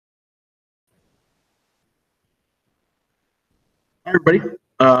Hi, everybody.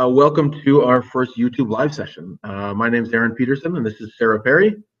 Welcome to our first YouTube live session. My name is Aaron Peterson, and this is Sarah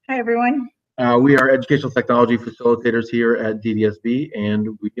Perry. Hi, everyone. We are educational technology facilitators here at DDSB, and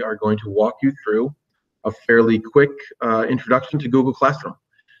we are going to walk you through a fairly quick introduction to Google Classroom.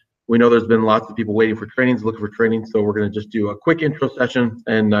 We know there's been lots of people waiting for trainings, looking for training, so we're going to just do a quick intro session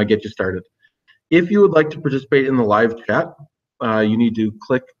and get you started. If you would like to participate in the live chat, you need to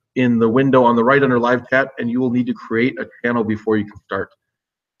click in the window on the right under live chat, and you will need to create a channel before you can start.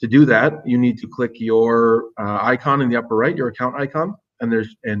 To do that, you need to click your icon in the upper right, your account icon, and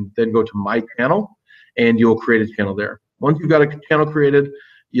then go to My Channel, and you'll create a channel there. Once you've got a channel created,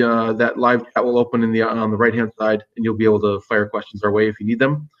 that live chat will open on the right-hand side, and you'll be able to fire questions our way if you need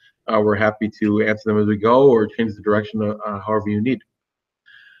them. We're happy to answer them as we go or change the direction however you need.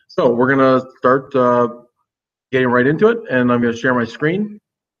 So we're going to start getting right into it, and I'm going to share my screen.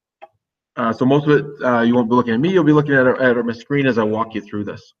 So most of it, you won't be looking at me, you'll be looking at my screen as I walk you through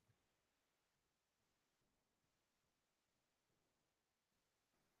this.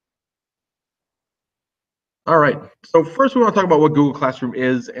 All right, so first we want to talk about what Google Classroom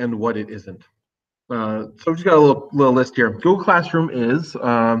is and what it isn't. So we've just got a little list here. Google Classroom is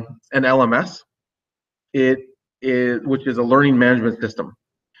an LMS, which is a learning management system.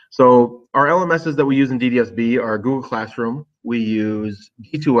 So our LMSs that we use in DDSB are Google Classroom, we use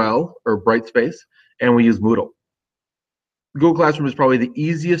D2L or Brightspace, and we use Moodle. Google Classroom is probably the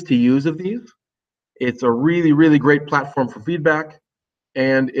easiest to use of these. It's a really, really great platform for feedback,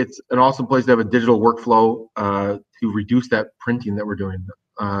 and it's an awesome place to have a digital workflow to reduce that printing that we're doing,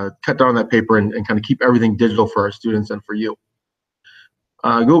 cut down that paper and kind of keep everything digital for our students and for you.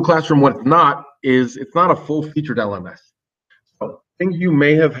 Google Classroom, what it's not, is it's not a full-featured LMS. So things you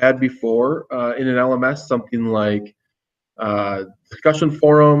may have had before in an LMS, something like discussion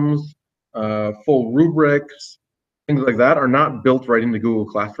forums, full rubrics, things like that are not built right into Google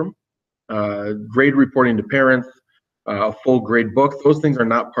Classroom. Grade reporting to parents, a full grade book, those things are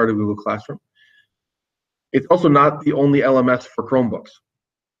not part of Google Classroom. It's also not the only LMS for Chromebooks.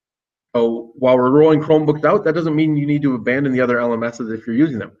 So while we're rolling Chromebooks out, that doesn't mean you need to abandon the other LMSs if you're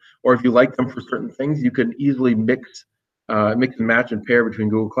using them. Or if you like them for certain things, you can easily mix and match and pair between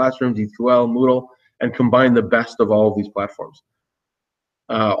Google Classroom, D2L, Moodle, and combine the best of all of these platforms.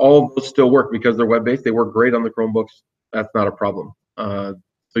 All of those still work because they're web-based. They work great on the Chromebooks. That's not a problem. So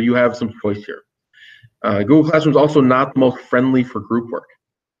you have some choice here. Google Classroom is also not the most friendly for group work.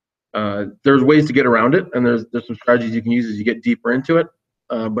 There's ways to get around it, and there's some strategies you can use as you get deeper into it,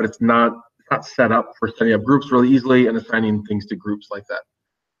 but it's not set up for setting up groups really easily and assigning things to groups like that.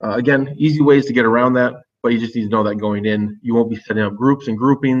 Again, easy ways to get around that, but you just need to know that going in. You won't be setting up groups and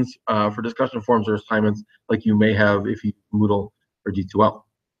groupings for discussion forums or assignments like you may have if you use Moodle or D2L.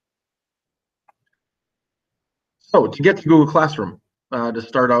 So to get to Google Classroom, to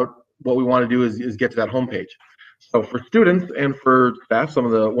start out, what we want to do is get to that homepage. So for students and for staff, one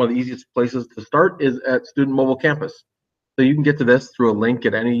of the easiest places to start is at Student Mobile Campus. So you can get to this through a link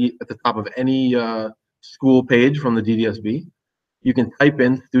at the top of any school page from the DDSB. You can type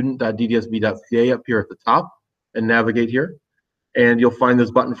in student.ddsb.ca up here at the top and navigate here, and you'll find this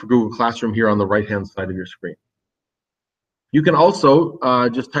button for Google Classroom here on the right-hand side of your screen. You can also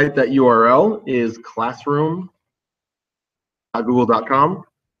just type that URL is classroom.google.com,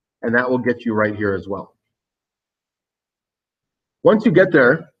 and that will get you right here as well. Once you get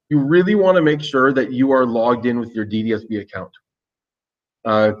there, you really want to make sure that you are logged in with your DDSB account.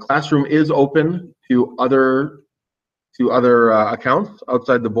 Classroom is open to other accounts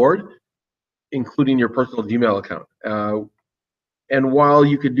outside the board, including your personal Gmail account. And while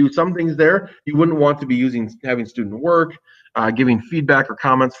you could do some things there, you wouldn't want to be having student work, giving feedback or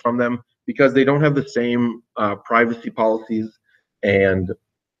comments from them, because they don't have the same privacy policies and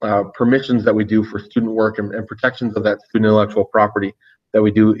permissions that we do for student work and protections of that student intellectual property that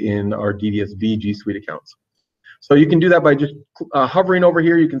we do in our DDSB G Suite accounts. So you can do that by just hovering over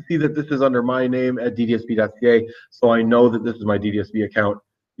here. You can see that this is under my name at ddsb.ca, so I know that this is my DDSB account.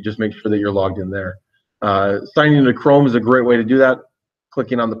 You just make sure that you're logged in there. Signing into Chrome is a great way to do that.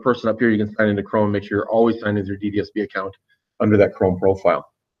 Clicking on the person up here, you can sign into Chrome and make sure you're always signed into your DDSB account under that Chrome profile.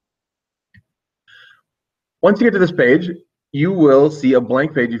 Once you get to this page, you will see a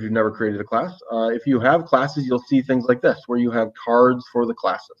blank page if you've never created a class. If you have classes, you'll see things like this, where you have cards for the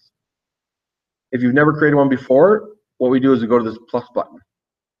classes. If you've never created one before, what we do is we go to this plus button.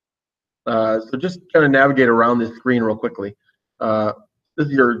 So just kind of navigate around this screen real quickly. This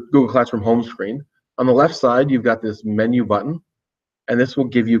is your Google Classroom home screen. On the left side, you've got this menu button, and this will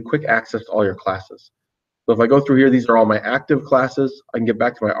give you quick access to all your classes. So if I go through here, these are all my active classes. I can get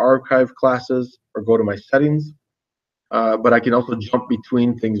back to my archive classes or go to my settings. but I can also jump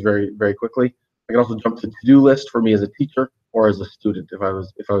between things very, very quickly. I can also jump to to-do list for me as a teacher or as a student if I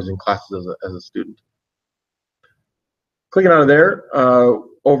was in classes as a student. Clicking out of there,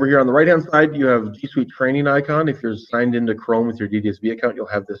 over here on the right-hand side, you have G Suite training icon. If you're signed into Chrome with your DDSB account, you'll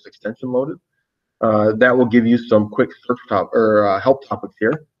have this extension loaded. That will give you some quick search help topics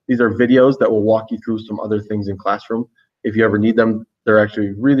here. These are videos that will walk you through some other things in Classroom. If you ever need them, they're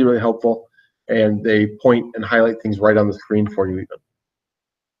actually really, really helpful, and they point and highlight things right on the screen for you even.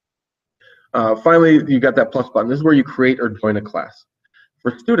 Finally, you got that plus button. This is where you create or join a class.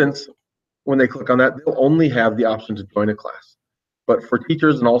 For students, when they click on that, they'll only have the option to join a class. But for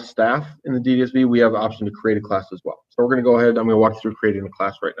teachers and all staff in the DDSB, we have the option to create a class as well. So we're going to go ahead, I'm going to walk through creating a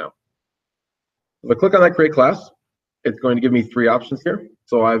class right now. If I click on that create class, it's going to give me three options here.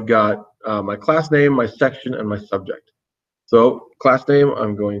 So I've got my class name, my section, and my subject. So class name,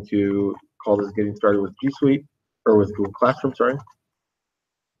 I'm going to call this Getting Started with G Suite, or with Google Classroom, sorry.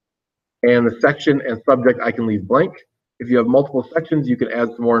 And the section and subject I can leave blank. If you have multiple sections, you can add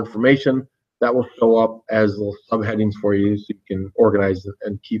some more information that will show up as little subheadings for you so you can organize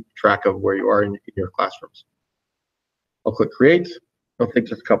and keep track of where you are in your classrooms. I'll click create. It'll take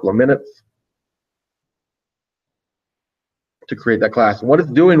just a couple of minutes to create that class. And what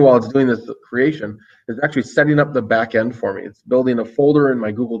it's doing while it's doing this creation is actually setting up the back end for me. It's building a folder in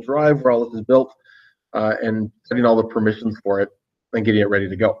my Google Drive where all this is built and setting all the permissions for it and getting it ready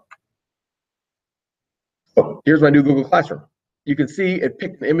to go. So here's my new Google Classroom. You can see it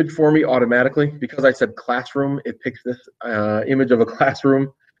picked an image for me automatically. Because I said classroom, it picks this image of a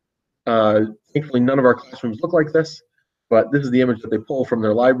classroom. Thankfully, none of our classrooms look like this, but this is the image that they pull from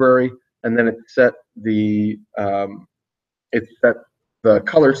their library, and then it set the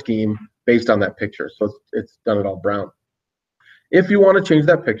color scheme based on that picture. So it's done it all brown. If you want to change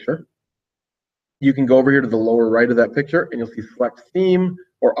that picture, you can go over here to the lower right of that picture, and you'll see select theme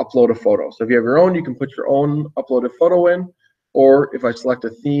or upload a photo. So if you have your own, you can put your own uploaded photo in, or if I select a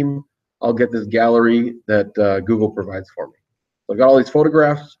theme, I'll get this gallery that Google provides for me. So I've got all these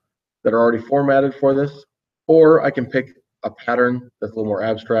photographs that are already formatted for this, or I can pick a pattern that's a little more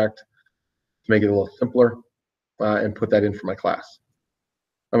abstract to make it a little simpler and put that in for my class.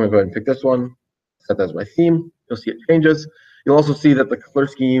 I'm gonna go ahead and pick this one, set that as my theme. You'll see it changes. You'll also see that the color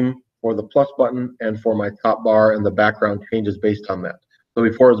scheme for the plus button and for my top bar and the background changes based on that. So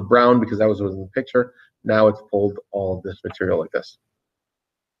before it was brown because that was in the picture. Now it's pulled all of this material like this.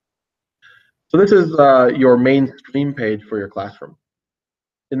 So this is your main stream page for your classroom.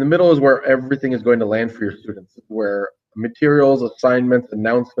 In the middle is where everything is going to land for your students, where materials, assignments,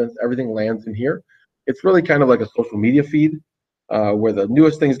 announcements, everything lands in here. It's really kind of like a social media feed where the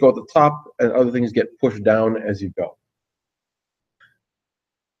newest things go at the top and other things get pushed down as you go.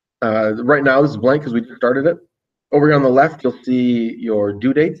 Right now this is blank because we just started it. Over here on the left, you'll see your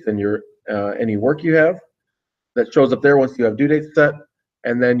due dates and your any work you have. That shows up there once you have due dates set.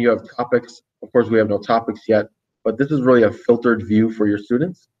 And then you have topics. Of course, we have no topics yet, but this is really a filtered view for your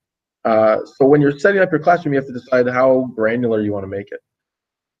students. So when you're setting up your classroom, you have to decide how granular you want to make it.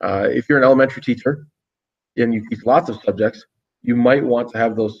 If you're an elementary teacher and you teach lots of subjects, you might want to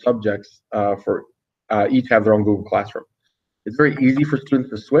have those subjects each have their own Google Classroom. It's very easy for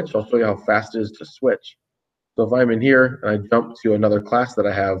students to switch. I'll show you how fast it is to switch. So if I'm in here and I jump to another class that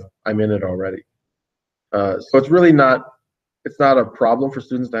I have, I'm in it already. So it's really not a problem for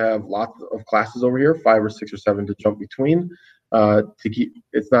students to have lots of classes over here, 5 or 6 or 7 to jump between.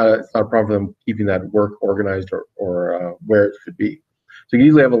 It's not a problem for them keeping that work organized or where it should be. So you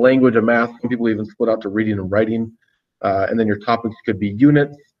usually have a language, a math. Some people even split out to reading and writing, and then your topics could be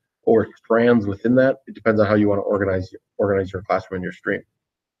units or strands within that. It depends on how you want to organize your classroom and your stream.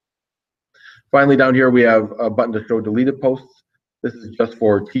 Finally, down here we have a button to show deleted posts. This is just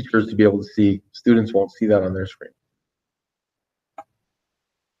for teachers to be able to see. Students won't see that on their screen.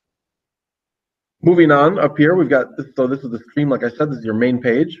 Moving on up here, we've got this. So this is the stream. Like I said, this is your main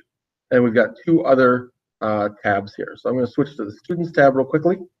page, and we've got 2 other tabs here. So I'm going to switch to the Students tab real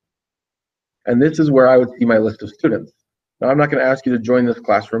quickly, and this is where I would see my list of students. Now I'm not going to ask you to join this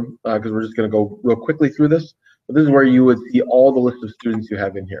classroom because we're just going to go real quickly through this. But this is where you would see all the list of students you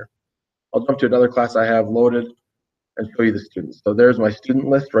have in here. I'll jump to another class I have loaded and show you the students. So there's my student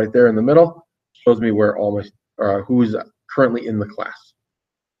list right there in the middle. Shows me where all my who's currently in the class.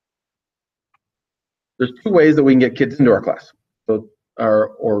 There's 2 ways that we can get kids into our class, so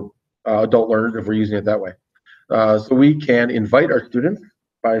or adult learners if we're using it that way. So we can invite our students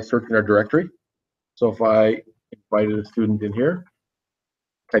by searching our directory. So if I invited a student in here,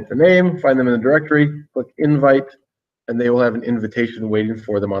 type the name, find them in the directory, click invite, and they will have an invitation waiting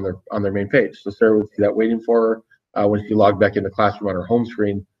for them on their main page. So Sarah would see that waiting for her. when she logged back into Classroom on her home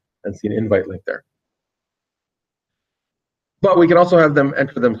screen and see an invite link there. But we can also have them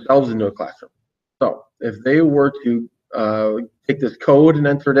enter themselves into a classroom. So if they were to take this code and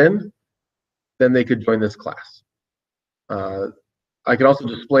enter it in, then they could join this class. I can also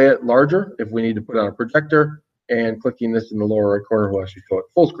display it larger if we need to put it on a projector, and clicking this in the lower right corner will actually show it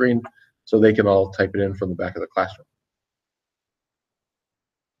full screen so they can all type it in from the back of the classroom.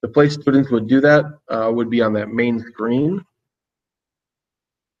 The place students would do that would be on that main screen.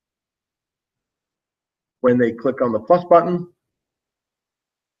 When they click on the plus button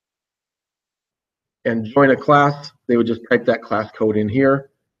and join a class, they would just type that class code in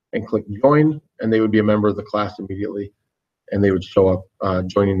here and click join, and they would be a member of the class immediately, and they would show up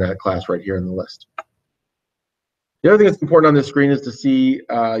joining that class right here in the list. The other thing that's important on this screen is to see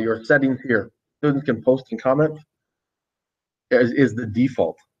your settings here. Students can post and comment is the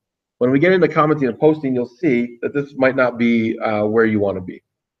default. When we get into commenting and posting, you'll see that this might not be where you want to be.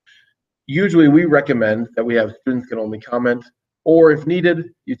 Usually we recommend that we have students can only comment, or if needed,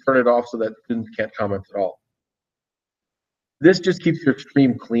 you turn it off so that students can't comment at all. This just keeps your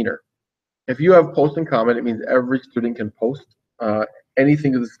stream cleaner. If you have post and comment, it means every student can post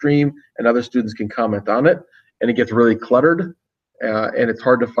anything to the stream and other students can comment on it, and it gets really cluttered and it's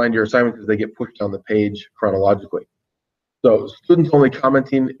hard to find your assignments because they get pushed on the page chronologically. So students only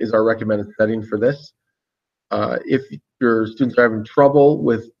commenting is our recommended setting for this. If your students are having trouble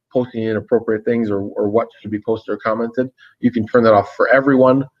with posting inappropriate things or what should be posted or commented, you can turn that off for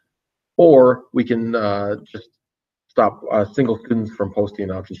everyone, or we can just stop single students from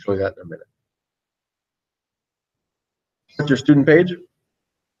posting. I'll just show you that in a minute. That's your student page.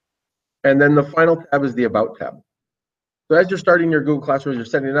 And then the final tab is the About tab. So as you're starting your Google Classroom, as you're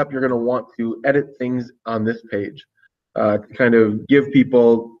setting it up, you're going to want to edit things on this page to kind of give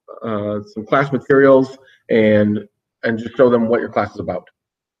people some class materials and just show them what your class is about.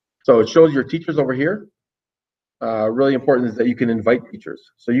 So it shows your teachers over here. Really important is that you can invite teachers.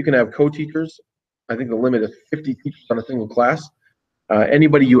 So you can have co-teachers. I think the limit is 50 teachers on a single class.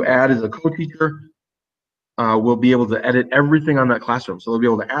 Anybody you add as a co-teacher will be able to edit everything on that classroom. So they'll be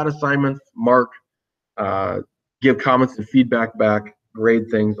able to add assignments, mark, give comments and feedback back, grade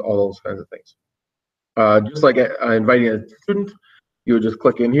things, all those kinds of things. Just like inviting a student, you would just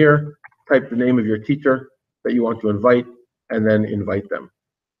click in here, type the name of your teacher that you want to invite, and then invite them.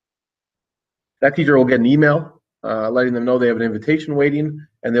 That teacher will get an email letting them know they have an invitation waiting,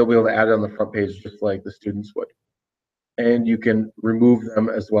 and they'll be able to add it on the front page just like the students would. And you can remove them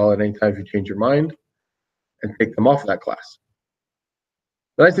as well at any time if you change your mind and take them off of that class.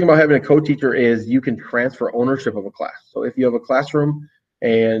 The nice thing about having a co-teacher is you can transfer ownership of a class. So if you have a classroom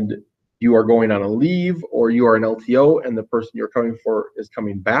and you are going on a leave, or you are an LTO and the person you're coming for is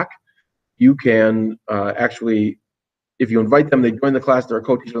coming back, you can actually, if you invite them, they join the class, they're a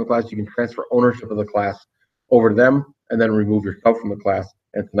co-teacher in the class, you can transfer ownership of the class over to them and then remove yourself from the class.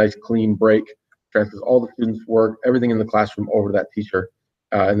 And it's a nice clean break, transfers all the students' work, everything in the classroom over to that teacher,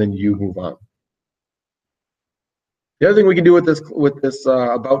 and then you move on. The other thing we can do with this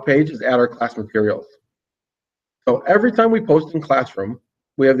About page is add our class materials. So every time we post in Classroom,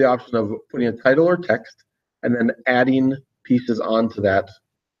 we have the option of putting a title or text and then adding pieces onto that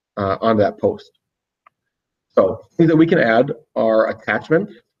post. So things that we can add are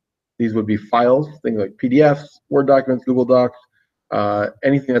attachments. These would be files, things like PDFs, Word documents, Google Docs,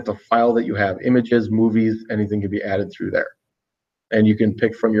 anything that's a file that you have, images, movies, anything can be added through there. And you can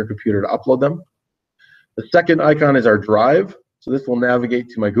pick from your computer to upload them. The second icon is our Drive. So this will navigate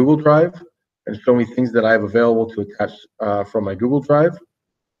to my Google Drive and show me things that I have available to attach from my Google Drive.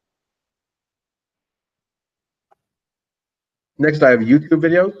 Next, I have YouTube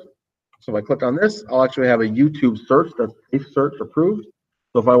videos. So if I click on this, I'll actually have a YouTube search that's safe search approved.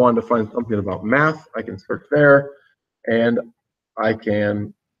 So if I wanted to find something about math, I can search there and I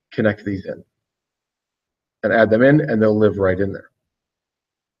can connect these in and add them in, and they'll live right in there.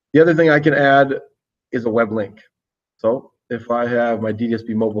 The other thing I can add is a web link. So if I have my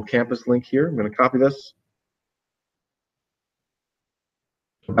DDSB Mobile Campus link here, I'm going to copy this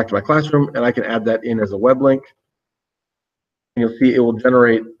back to my classroom, and I can add that in as a web link. And you'll see it will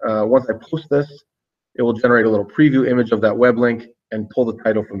generate, once I post this, it will generate a little preview image of that web link and pull the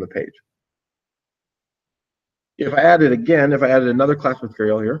title from the page. If I added another class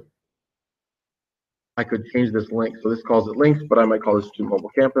material here, I could change this link. So this calls it links, but I might call this Student Mobile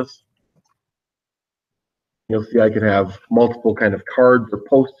Campus. You'll see I can have multiple kind of cards or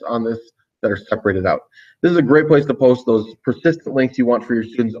posts on this that are separated out. This is a great place to post those persistent links you want for your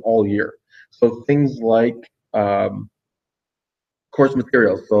students all year. So things like course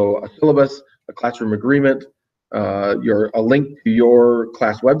materials, so a syllabus, a classroom agreement, a link to your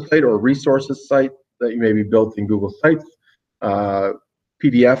class website or resources site that you may be built in Google Sites,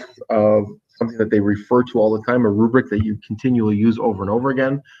 PDF of something that they refer to all the time, a rubric that you continually use over and over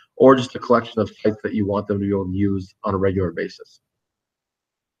again, or just a collection of sites that you want them to be able to use on a regular basis.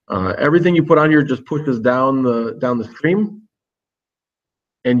 Everything you put on here just pushes down the stream,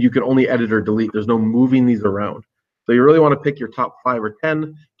 and you can only edit or delete. There's no moving these around. So you really want to pick your top 5 or 10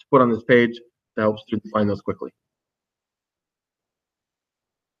 to put on this page to help students find those quickly.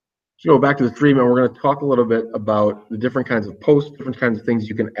 So go back to the stream, and we're going to talk a little bit about the different kinds of posts, different kinds of things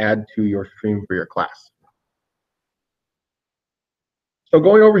you can add to your stream for your class. So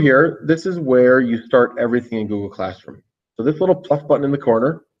going over here, this is where you start everything in Google Classroom. So this little plus button in the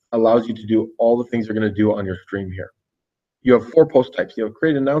corner allows you to do all the things you're going to do on your stream here. You have 4 post types. You have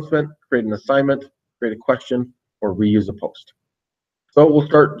create an announcement, create an assignment, create a question, or reuse a post. So we'll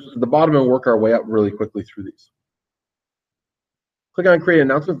start at the bottom and work our way up really quickly through these. Click on create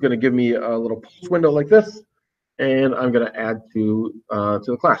announcement. It's going to give me a little post window like this, and I'm going to add to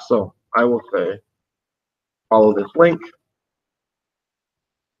the class. So I will say, follow this link,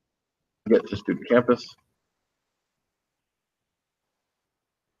 get to Student Campus.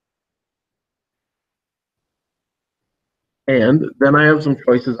 And then I have some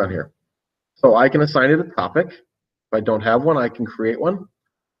choices on here. So I can assign it a topic. If I don't have one, I can create one.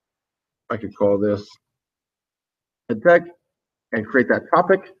 I could call this EdTech and create that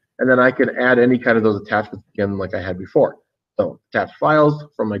topic. And then I can add any kind of those attachments again like I had before. So attach files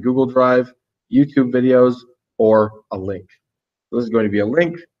from my Google Drive, YouTube videos, or a link. So this is going to be a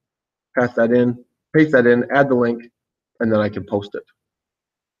link. Pass that in, paste that in, add the link, and then I can post it.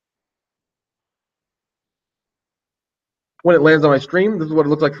 When it lands on my stream, this is what it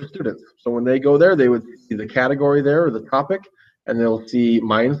looks like for students. So when they go there, they would see the category there or the topic, and they'll see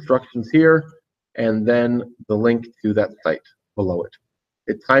my instructions here, and then the link to that site below it.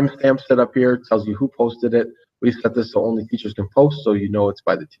 It timestamps it up here, tells you who posted it. We set this so only teachers can post, so you know it's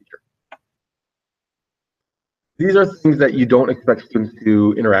by the teacher. These are things that you don't expect students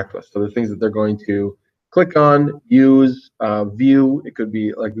to interact with. So the things that they're going to click on, use, view. It could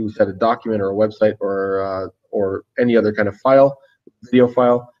be, like we said, a document or a website or any other kind of file, video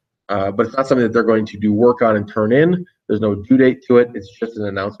file. But it's not something that they're going to do work on and turn in. There's no due date to it. It's just an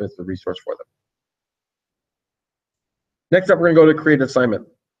announcement. It's a resource for them. Next up, we're going to go to create an assignment.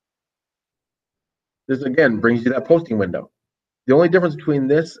 This, again, brings you that posting window. The only difference between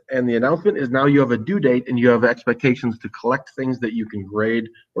this and the announcement is now you have a due date and you have expectations to collect things that you can grade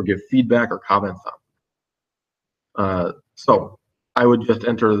or give feedback or comments on. So I would just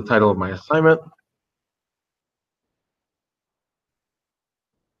enter the title of my assignment.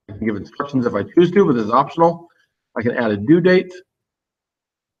 I can give instructions if I choose to, but this is optional. I can add a due date.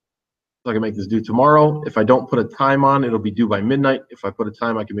 So I can make this due tomorrow. If I don't put a time on, it'll be due by midnight. If I put a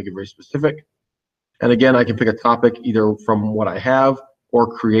time, I can make it very specific. And again, I can pick a topic either from what I have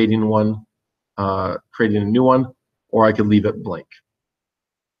or creating one, creating a new one, or I could leave it blank.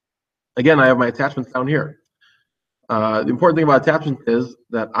 Again, I have my attachments down here. The important thing about attachments is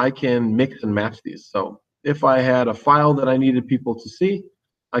that I can mix and match these. So if I had a file that I needed people to see,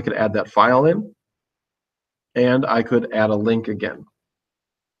 I could add that file in, and I could add a link again.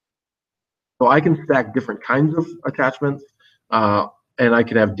 So I can stack different kinds of attachments, and I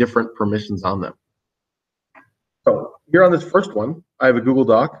can have different permissions on them. So here on this first one, I have a Google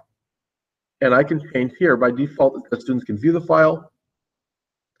Doc, and I can change here. By default, the students can view the file,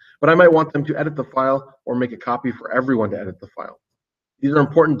 but I might want them to edit the file or make a copy for everyone to edit the file. These are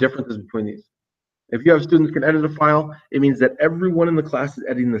important differences between these. If you have students can edit a file, it means that everyone in the class is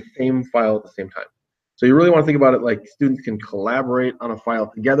editing the same file at the same time. So you really want to think about it like students can collaborate on a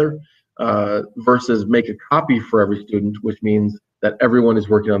file together versus make a copy for every student, which means that everyone is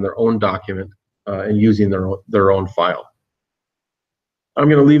working on their own document and using their own file. I'm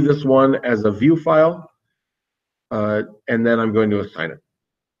going to leave this one as a view file, and then I'm going to assign it.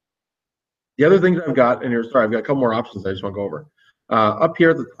 The other things I've got, and here, sorry, I've got a couple more options I just want to go over. Up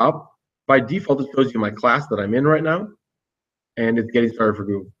here at the top, by default, it shows you my class that I'm in right now, and it's getting started for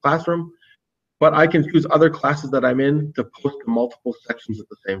Google Classroom. But I can choose other classes that I'm in to post to multiple sections at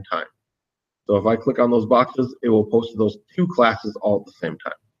the same time. So if I click on those boxes, it will post to those 2 classes all at the same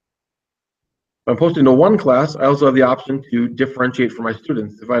time. If I'm posting to one class, I also have the option to differentiate for my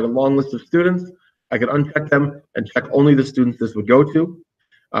students. If I had a long list of students, I could uncheck them and check only the students this would go to.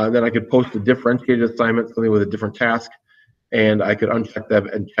 Then I could post a differentiated assignment, something with a different task, and I could uncheck them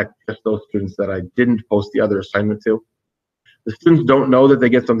and check just those students that I didn't post the other assignment to. The students don't know that they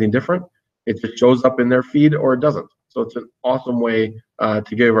get something different. It just shows up in their feed or it doesn't. So it's an awesome way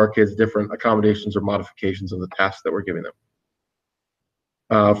to give our kids different accommodations or modifications of the tasks that we're giving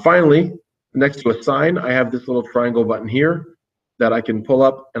them. Finally, next to assign, I have this little triangle button here that I can pull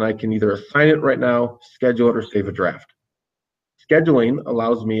up, and I can either assign it right now, schedule it, or save a draft. Scheduling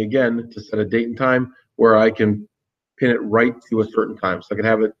allows me, again, to set a date and time where I can pin it right to a certain time. So I can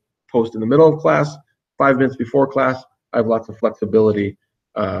have it post in the middle of class, 5 minutes before class. I have lots of flexibility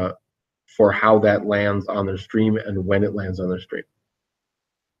for how that lands on their stream and when it lands on their stream.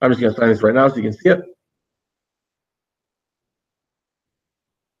 I'm just going to assign this right now so you can see it.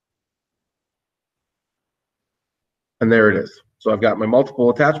 And there it is. So I've got my multiple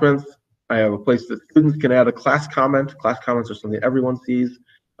attachments. I have a place that students can add a class comment. Class comments are something everyone sees.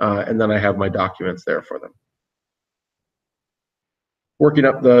 And then I have my documents there for them. Working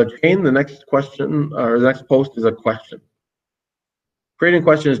up the chain, the next question or the next post is a question. Creating a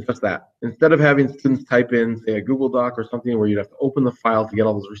question is just that. Instead of having students type in, say, a Google Doc or something where you'd have to open the file to get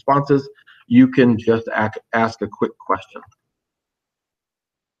all those responses, you can just ask a quick question.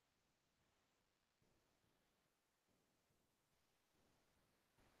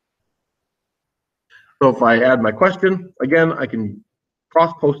 So if I add my question, again, I can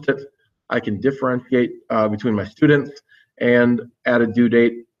cross-post it. I can differentiate between my students and add a due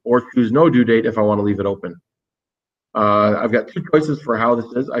date or choose no due date if I want to leave it open. I've got two choices for how this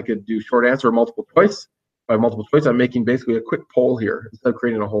is. I could do short answer or multiple choice. By multiple choice, I'm making basically a quick poll here. Instead of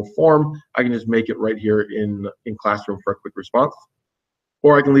creating a whole form, I can just make it right here in Classroom for a quick response.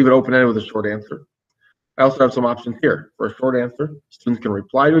 Or I can leave it open-ended with a short answer. I also have some options here. For a short answer, students can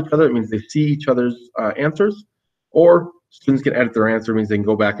reply to each other. It means they see each other's answers. Or students can edit their answer. It means they can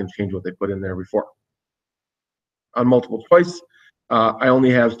go back and change what they put in there before. On multiple choice, I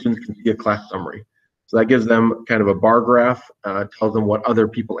only have students can see a class summary. So that gives them kind of a bar graph, tells them what other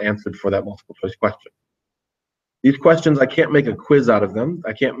people answered for that multiple choice question. These questions, I can't make a quiz out of them.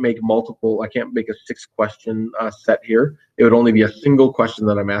 I can't make multiple, I can't make a 6-question set here. It would only be a single question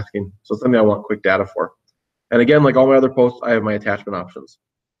that I'm asking. So something I want quick data for. And again, like all my other posts, I have my attachment options.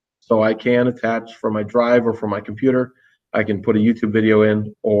 So I can attach from my drive or from my computer. I can put a YouTube video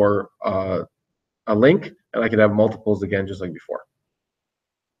in or a link, and I can have multiples again, just like before.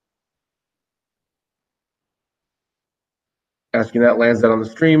 Asking that lands that on the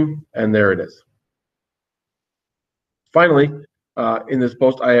stream, and there it is. Finally, in this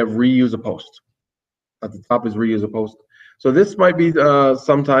post, I have reuse a post. At the top is reuse a post. So this might be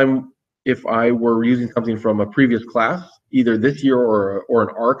sometime if I were using something from a previous class, either this year or an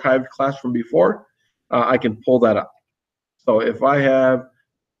archived class from before, I can pull that up. So if I have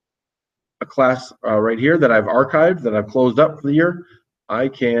a class right here that I've archived, that I've closed up for the year, I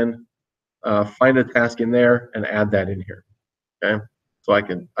can find a task in there and add that in here. Okay, so I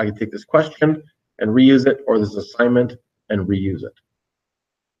can take this question and reuse it, or this assignment and reuse it.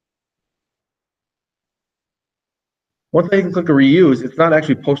 Once I can click a reuse, it's not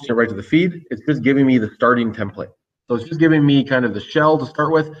actually posting it right to the feed. It's just giving me the starting template. So it's just giving me kind of the shell to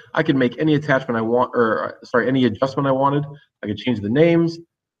start with. I can make any attachment I want, or sorry, any adjustment I wanted. I can change the names.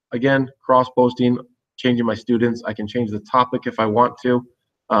 Again, cross-posting, changing my students. I can change the topic if I want to.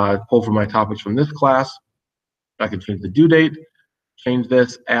 Pull from my topics from this class. I can change the due date, change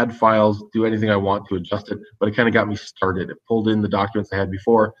this, add files, do anything I want to adjust it, but it kind of got me started. It pulled in the documents I had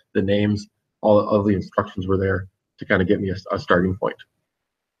before, the names, all of the instructions were there to kind of get me a starting point.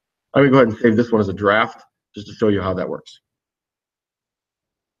 I'm gonna go ahead and save this one as a draft just to show you how that works.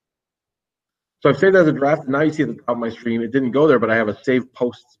 So I've saved that as a draft, and now you see at the top of my stream, it didn't go there, but I have a save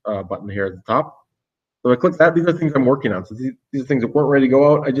posts button here at the top. So I click that. These are things I'm working on. So these are things that weren't ready to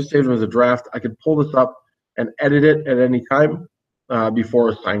go out. I just saved them as a draft. I could pull this up and edit it at any time before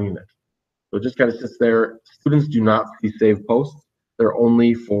assigning it. So it just kind of sits there. Students do not see save posts. They're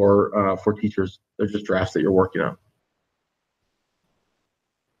only for teachers. They're just drafts that you're working on.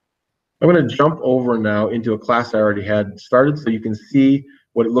 I'm going to jump over now into a class I already had started so you can see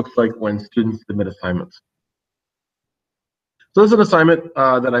what it looks like when students submit assignments. So this is an assignment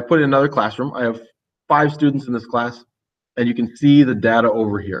that I put in another classroom. I have 5 students in this class, and you can see the data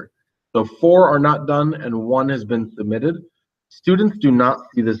over here. So 4 are not done and 1 has been submitted. Students do not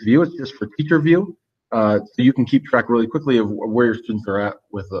see this view. It's just for teacher view. So you can keep track really quickly of where your students are at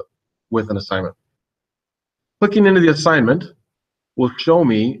with an assignment. Clicking into the assignment will show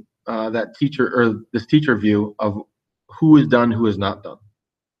me that teacher, or this teacher view of who is done, who is not done.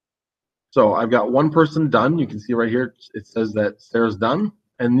 So I've got 1 person done. You can see right here, it says that Sarah's done,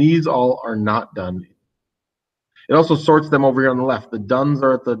 and these all are not done. It also sorts them over here on the left. The dones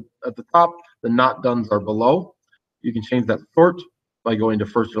are at the top, the not dones are below. You can change that sort. by going to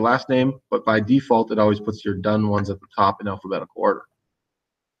first or last name, but by default, it always puts your done ones at the top in alphabetical order.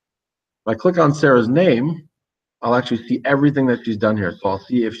 If I click on Sarah's name, I'll actually see everything that she's done here. So I'll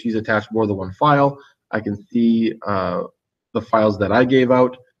see if she's attached more than one file. I can see the files that I gave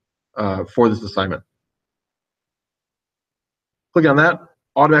out for this assignment. Click on that,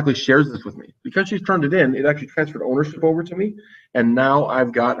 automatically shares this with me. Because she's turned it in, it actually transferred ownership over to me, and now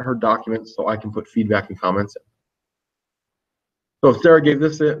I've got her document so I can put feedback and comments in. So if Sarah gave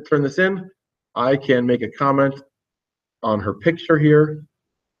this turn this in, I can make a comment on her picture here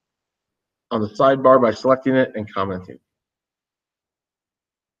on the sidebar by selecting it and commenting.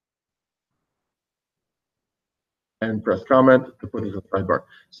 And press comment to put it in the sidebar.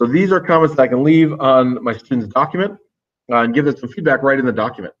 So these are comments that I can leave on my student's document and give them some feedback right in the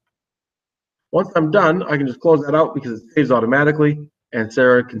document. Once I'm done, I can just close that out because it saves automatically, and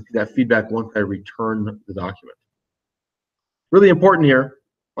Sarah can see that feedback once I return the document. Really important here,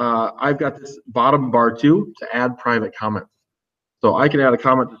 I've got this bottom bar too to add private comments. So I can add a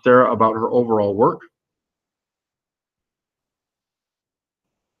comment to Sarah about her overall work.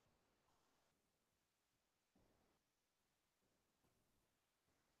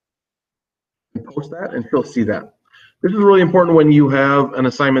 And post that, and she'll see that. This is really important when you have an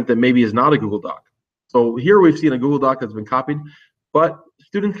assignment that maybe is not a Google Doc. So here we've seen a Google Doc that's been copied, but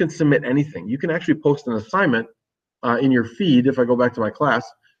students can submit anything. You can actually post an assignment in your feed, if I go back to my class,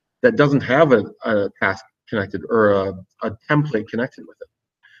 that doesn't have a task connected or a template connected with it.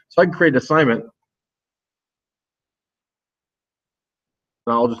 So I can create an assignment.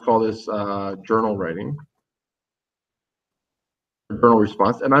 Now I'll just call this journal writing, journal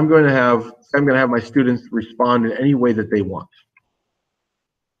response, and I'm going to have my students respond in any way that they want.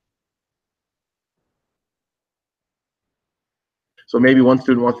 So maybe one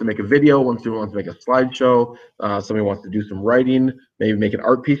student wants to make a video, one student wants to make a slideshow, somebody wants to do some writing, maybe make an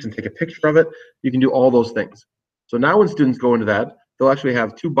art piece and take a picture of it. You can do all those things. So now when students go into that, they'll actually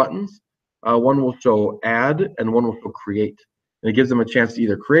have two buttons. One will show add and one will show create. And it gives them a chance to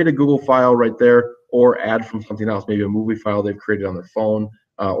either create a Google file right there or add from something else, maybe a movie file they've created on their phone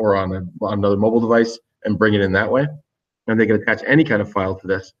or on another mobile device and bring it in that way. And they can attach any kind of file to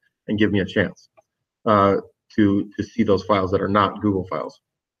this and give me a chance to see those files that are not Google files.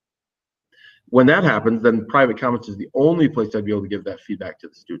 When that happens, then private comments is the only place I'd be able to give that feedback to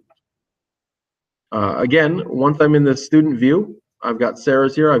the student. Again, once I'm in the student view, I've got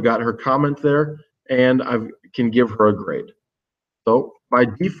Sarah's here, I've got her comment there, and I can give her a grade. So by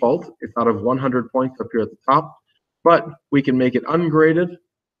default, it's out of 100 points up here at the top, but we can make it ungraded,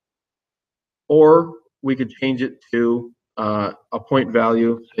 or we could change it to a point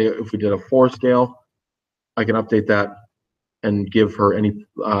value. Say if we did a 4 scale, I can update that and give her any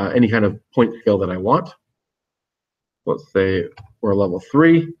kind of point scale that I want. Let's say we're a level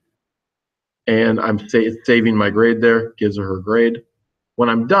 3, and it's saving my grade there, gives her grade. When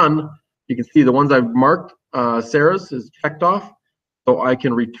I'm done, you can see the ones I've marked, Sarah's is checked off, so I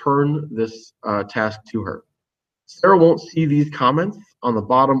can return this task to her. Sarah won't see these comments on the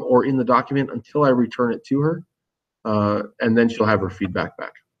bottom or in the document until I return it to her, and then she'll have her feedback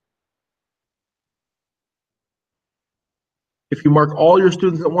back. If you mark all your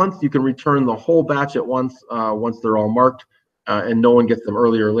students at once, you can return the whole batch at once, once they're all marked, and no one gets them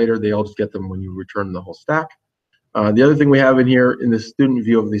earlier or later. They all just get them when you return the whole stack. The other thing we have in here in the student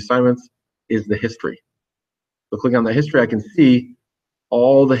view of the assignments is the history. So click on the history, I can see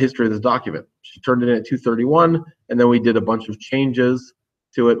all the history of this document. She turned it in at 231, and then we did a bunch of changes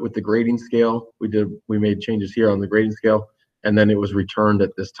to it with the grading scale. We made changes here on the grading scale, and then it was returned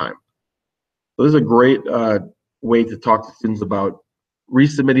at this time. So this is a great way to talk to students about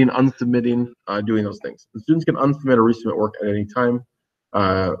resubmitting, unsubmitting, doing those things. The students can unsubmit or resubmit work at any time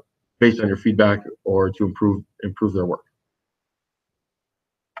based on your feedback or to improve their work.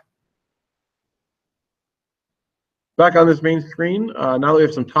 Back on this main screen, now that we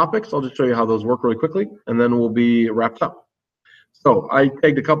have some topics, I'll just show you how those work really quickly, and then we'll be wrapped up. So I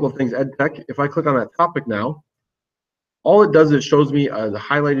tagged a couple of things, EdTech. If I click on that topic now, all it does is shows me the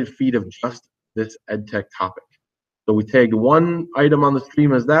highlighted feed of just this EdTech topic. So we tagged one item on the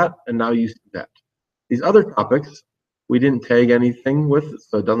stream as that, and now you see that. These other topics, we didn't tag anything with,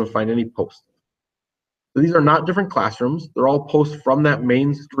 so it doesn't find any posts. So these are not different classrooms. They're all posts from that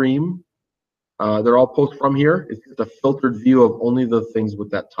main stream. They're all posts from here. It's just a filtered view of only the things with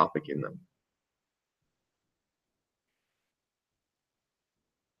that topic in them.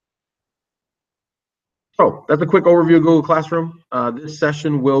 So that's a quick overview of Google Classroom. This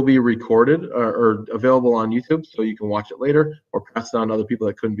session will be recorded or available on YouTube, so you can watch it later or pass it on to other people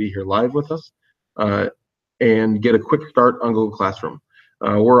that couldn't be here live with us. and get a quick start on Google Classroom.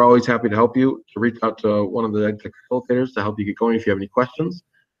 We're always happy to help you. So reach out to one of the EdTech facilitators to help you get going if you have any questions.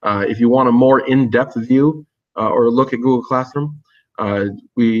 If you want a more in-depth view or look at Google Classroom,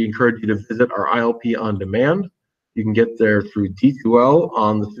 we encourage you to visit our ILP on demand. You can get there through D2L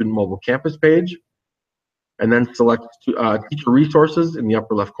on the Student Mobile Campus page, and then select Teacher Resources in the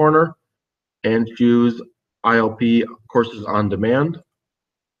upper left corner and choose ILP Courses on Demand,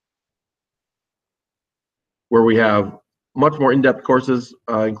 where we have much more in-depth courses,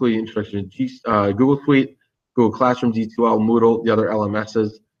 including Introduction to Google Suite, Google Classroom, D2L, Moodle, the other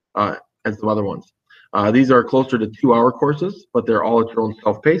LMSs, and some other ones. These are closer to 2-hour courses, but they're all at your own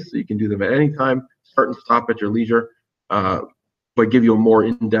self-pace, so you can do them at any time, start and stop at your leisure, but give you a more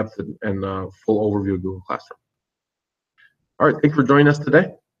in-depth and full overview of Google Classroom. All right, thanks for joining us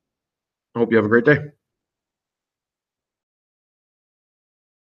today. I hope you have a great day.